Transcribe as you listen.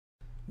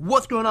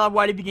What's going on,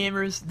 YDB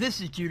Gamers? This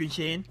is Judy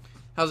Shane.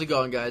 How's it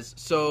going, guys?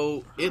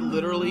 So, it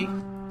literally...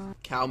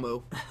 Cow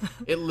moo.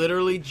 It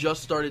literally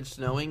just started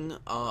snowing.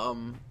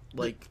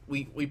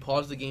 We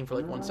paused the game for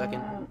like 1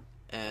 second,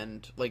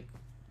 and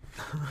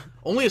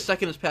only a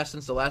second has passed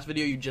since the last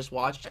video you just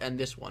watched and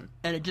this one.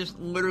 And it just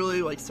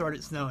literally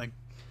started snowing.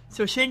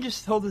 So Shane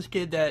just told this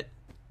kid that,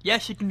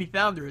 yes, you can be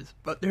founders,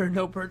 but there are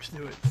no perks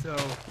to it, so...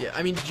 Yeah,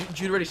 I mean,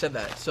 Jude already said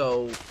that,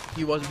 so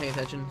he wasn't paying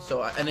attention,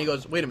 so... And he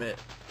goes, wait a minute,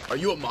 are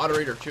you a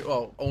moderator too?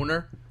 Oh,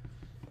 owner?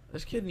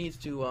 This kid needs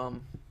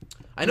to,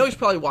 I know he's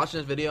probably watching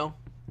this video,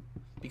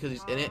 because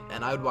he's in it,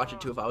 and I would watch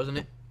it too if I was in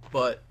it,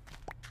 but...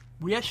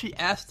 We actually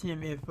asked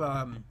him if,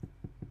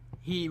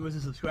 he was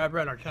a subscriber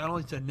at our channel.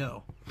 He said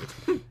no.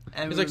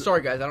 And he's like,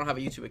 sorry guys, I don't have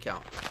a YouTube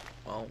account.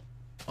 Well,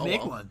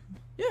 make one.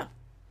 Yeah.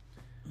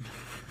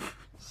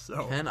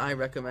 So can I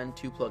recommend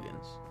 2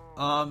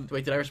 plugins?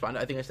 Wait, did I respond?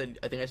 I think I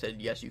said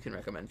yes. You can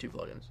recommend 2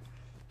 plugins.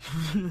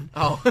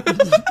 Oh.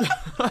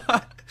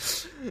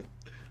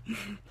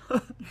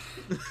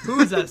 Who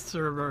is that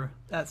server?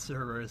 That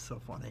server is so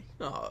funny.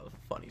 Oh,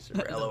 funny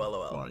server.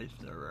 LOL. Funny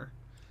server.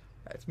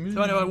 That's me.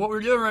 So anyway, what we're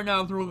doing right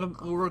now is we're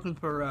looking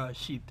for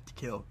sheep to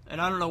kill,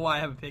 and I don't know why I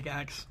have a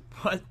pickaxe,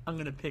 but I'm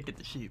gonna pick at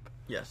the sheep.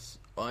 Yes.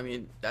 Well, I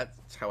mean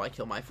that's how I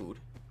kill my food.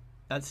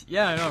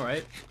 Yeah, I know,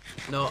 right?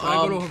 No, when I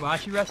go to a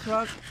hibachi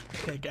restaurant,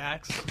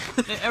 pickaxe.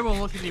 Everyone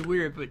looks at me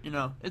weird, but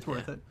it's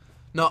worth it.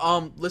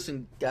 No,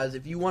 listen, guys,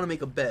 if you want to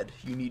make a bed,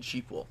 you need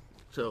sheep wool.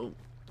 So,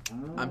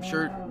 I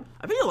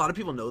think a lot of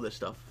people know this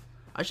stuff.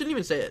 I shouldn't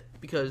even say it,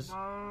 because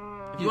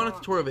if you want a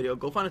tutorial video,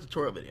 go find a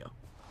tutorial video.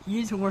 You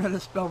need to learn how to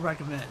spell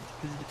recommend.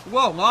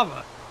 Whoa,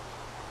 lava!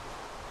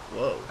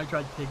 Whoa. I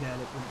tried to pick at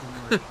it, but it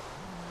didn't work.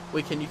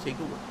 Wait, can you take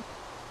the wood?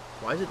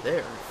 Why is it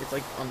there? It's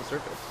like on the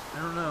surface.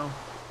 I don't know.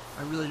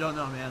 I really don't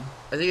know, man.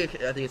 I think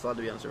it's allowed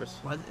to be on the surface.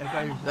 What?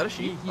 Is that a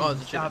sheep? Oh,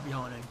 it's a chicken. Stop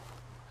yawning.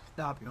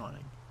 Stop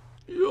yawning.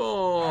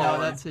 Yawn.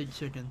 No, that's a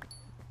chicken.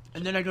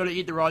 And then I go to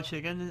eat the raw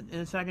chicken, and in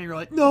a second you're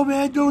like, no,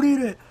 man, don't eat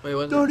it. Wait,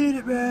 what? Don't eat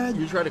it, man.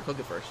 You try to cook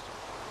it first.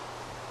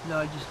 No,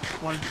 I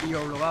just wanted to eat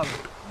over the lava.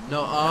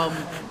 No,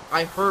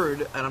 I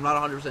heard, and I'm not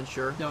 100%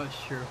 sure. No,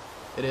 it's true.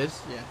 It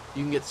is? Yeah.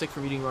 You can get sick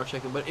from eating raw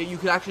chicken, but you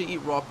could actually eat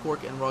raw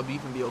pork and raw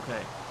beef and be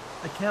okay.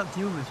 I can't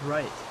do him is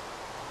right.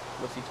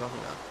 What's he talking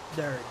about?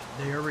 Derek,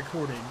 they are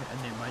recording, and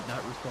they might not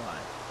reply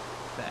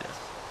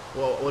fast.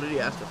 Well, what did he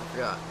ask us? I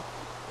forgot.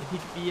 If he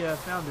could be a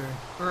founder,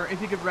 or if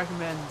he could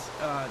recommend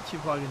 2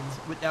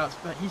 plugins without...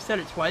 He said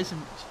it twice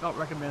and spelled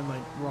recommend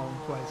wrong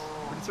twice,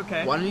 but it's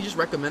okay. Why don't you just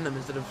recommend them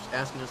instead of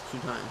asking us 2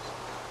 times?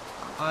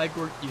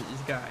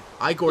 This guy.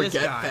 Igor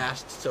get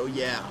fast, so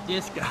yeah.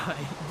 This guy.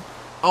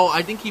 Oh,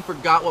 I think he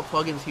forgot what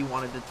plugins he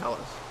wanted to tell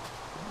us.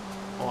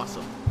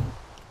 Awesome.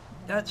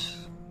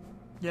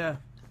 Yeah.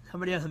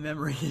 Somebody has a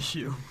memory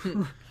issue.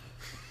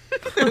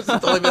 It's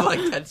only been like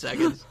 10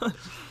 seconds.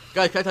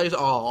 Guys, can I tell you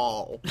something?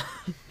 Oh.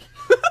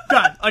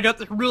 God, I got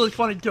this really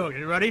funny joke. Are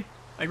you ready?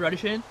 Are you ready,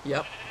 Shane?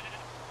 Yep.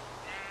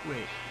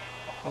 Wait.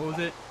 What was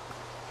it?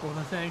 What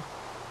was I saying?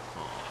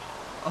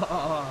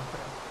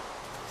 Okay.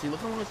 See, look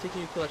how long it's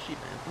taking you to kill that sheep,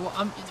 man.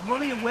 Well, it's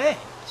running away.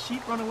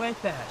 Sheep run away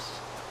fast.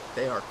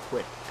 They are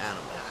quick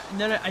animals. And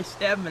then I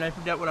stabbed him and I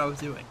forgot what I was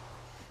doing.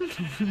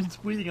 It's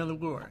bleeding on the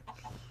floor.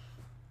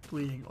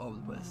 Bleeding all over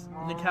the place.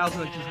 And the cows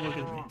are just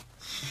looking at me.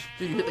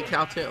 Dude, you hit the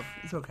cow too.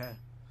 It's okay.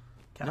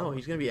 Cow. No,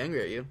 he's gonna be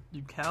angry at you.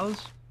 Dude, cows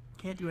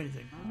can't do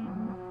anything.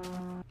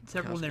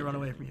 Except Cows when they can't run do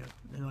away from you.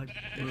 They're like,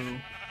 moo.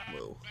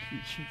 Moo.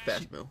 Sheep,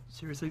 Fast sheep. moo.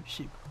 Seriously,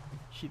 sheep.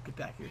 Sheep, get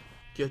back here.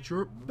 Get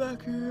your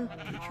back here.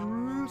 Get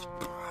your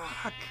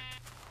back.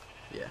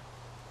 Yeah.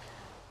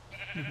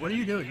 Dude, what are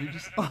you doing?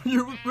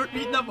 We're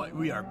beating up.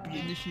 We are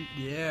beating the sheep.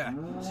 Yeah.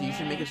 So you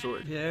should make a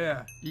sword.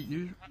 Yeah.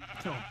 You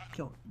kill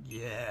him.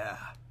 Yeah.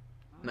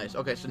 Nice.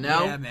 Okay, so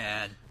now. Yeah,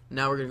 man.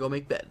 Now we're gonna go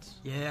make beds.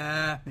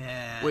 Yeah,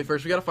 man. Wait,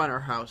 first we gotta find our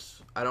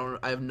house. I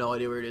have no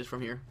idea where it is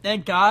from here.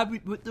 Thank God we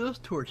put those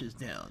torches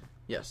down.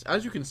 Yes,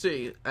 as you can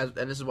see, and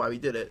this is why we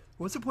did it.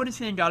 What's the point of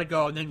saying gotta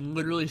go and then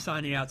literally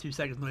signing out 2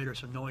 seconds later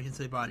so no one can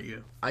say bye to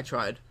you? I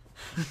tried.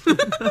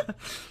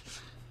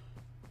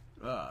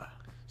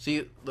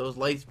 See, those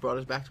lights brought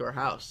us back to our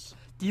house.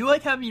 Do you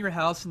like having your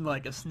house in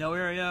a snow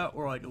area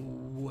or a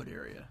wood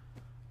area?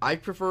 I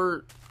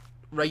prefer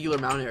regular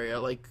mountain area,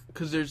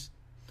 because there's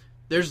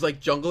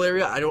jungle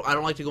area. I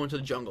don't like to go into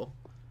the jungle,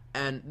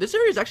 and this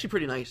area is actually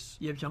pretty nice.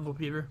 You have jungle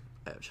fever?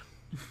 I have.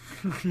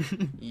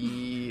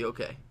 Yeah,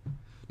 okay.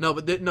 No,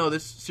 but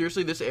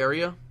this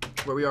area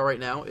where we are right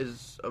now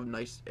is a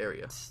nice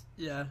area.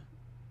 Yeah.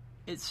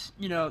 It's,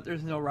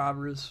 there's no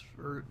robbers,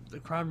 or the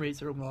crime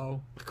rates are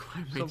low. The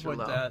crime rates stuff are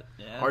like low. that.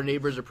 Yeah. Our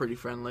neighbors are pretty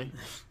friendly.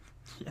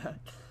 Yeah.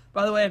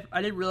 By the way,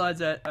 I didn't realize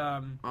that,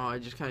 oh, I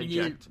just kind of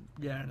checked.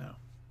 Yeah, I know.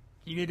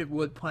 You needed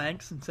wood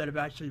planks instead of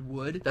actually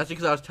wood. That's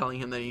because I was telling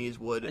him that he needs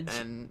wood,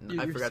 and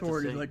I forgot to say. Your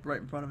sword is,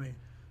 right in front of me.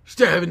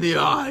 Stab in the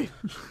eye!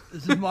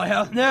 This is my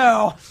house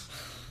now!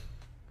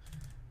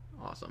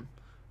 Awesome.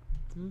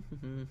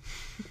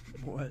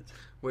 What?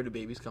 Where do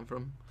babies come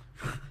from?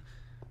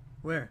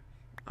 Where?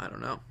 I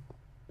don't know.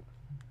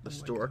 The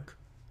stork.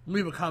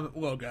 Leave a comment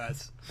below,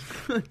 guys.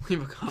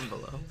 Leave a comment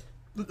below.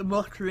 The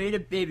most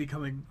creative baby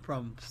coming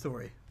from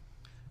story.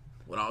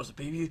 When I was a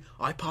baby,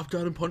 I popped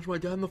out and punched my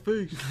dad in the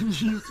face.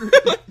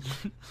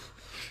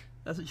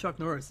 That's what Chuck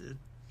Norris did.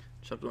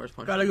 Chuck Norris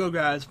punched. Gotta go,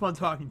 guys. Fun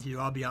talking to you.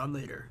 I'll be on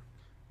later.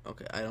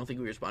 Okay, I don't think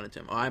we responded to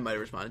him. Oh, I might have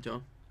responded to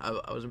him. I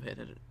wasn't paying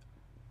attention.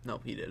 No,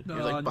 he did. He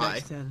was like, bye.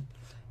 Next 10.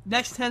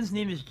 Next 10's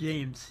name is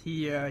James.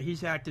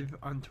 He's active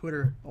on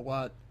Twitter a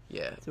lot.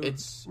 Yeah, So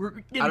it's... we're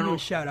I giving don't you know. a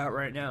shout out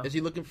right now. Is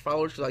he looking for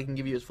followers? Because I can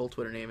give you his full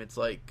Twitter name. It's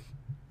like...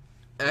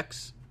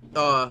 X...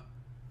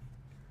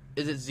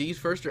 Is it Z's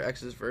first or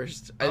X's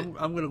first? I'm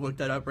gonna look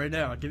that up right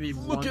now. Give me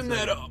one looking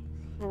that second. up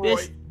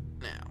right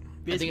now.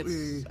 I think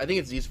Basically-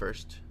 it's Z's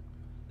first.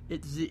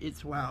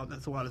 It's wow.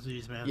 That's a lot of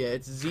Z's, man. Yeah,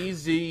 it's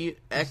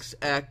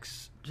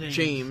ZZXX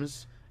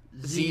James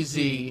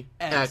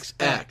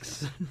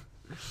ZZXX.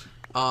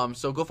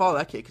 So go follow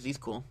that kid because he's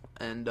cool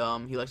and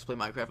he likes to play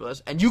Minecraft with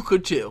us, and you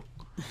could too.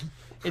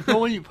 If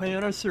only you play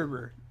on our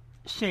server,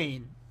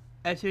 Shane,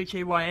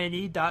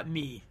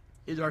 SHAYNE.me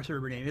is our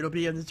server name. It'll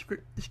be in the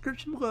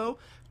description below.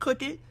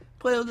 Click it,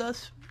 play with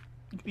us.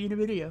 You can be in a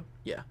video.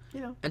 Yeah. You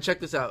know. And check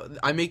this out.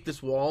 I make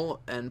this wall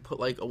and put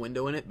like a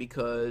window in it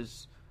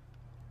because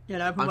Yeah,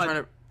 and I I'm put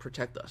trying to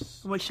protect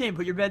us. I'm like, Shane,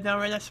 put your bed down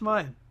right next to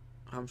mine.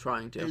 I'm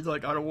trying to. He's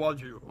like, I don't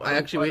want you.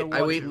 I don't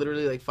want wait you.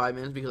 literally like 5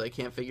 minutes because I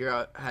can't figure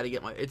out how to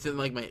get my. It's in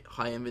like my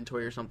high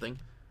inventory or something.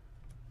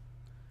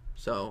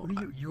 So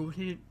What are you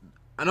looking at?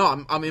 I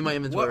know I'm in my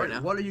inventory right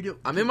now. What are you doing?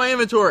 I'm in my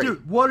inventory.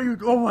 Dude, what are you?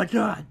 Oh my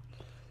god.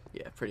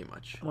 Yeah, pretty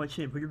much. I'm like,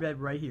 Shane, put your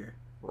bed right here.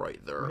 Right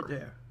there. Right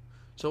there.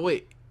 So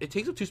wait, it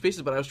takes up 2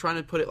 spaces, but I was trying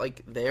to put it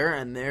like there,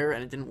 and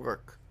it didn't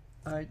work.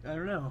 I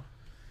don't know.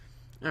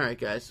 All right,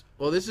 guys.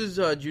 Well, this is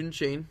Jude and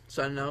Shane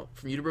signing out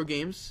from Udibro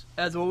Games,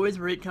 As always,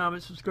 rate,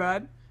 comment,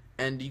 subscribe.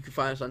 and you can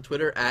find us on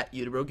Twitter at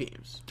Udibro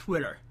Games.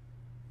 Twitter.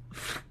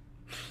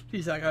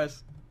 Peace out,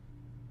 guys.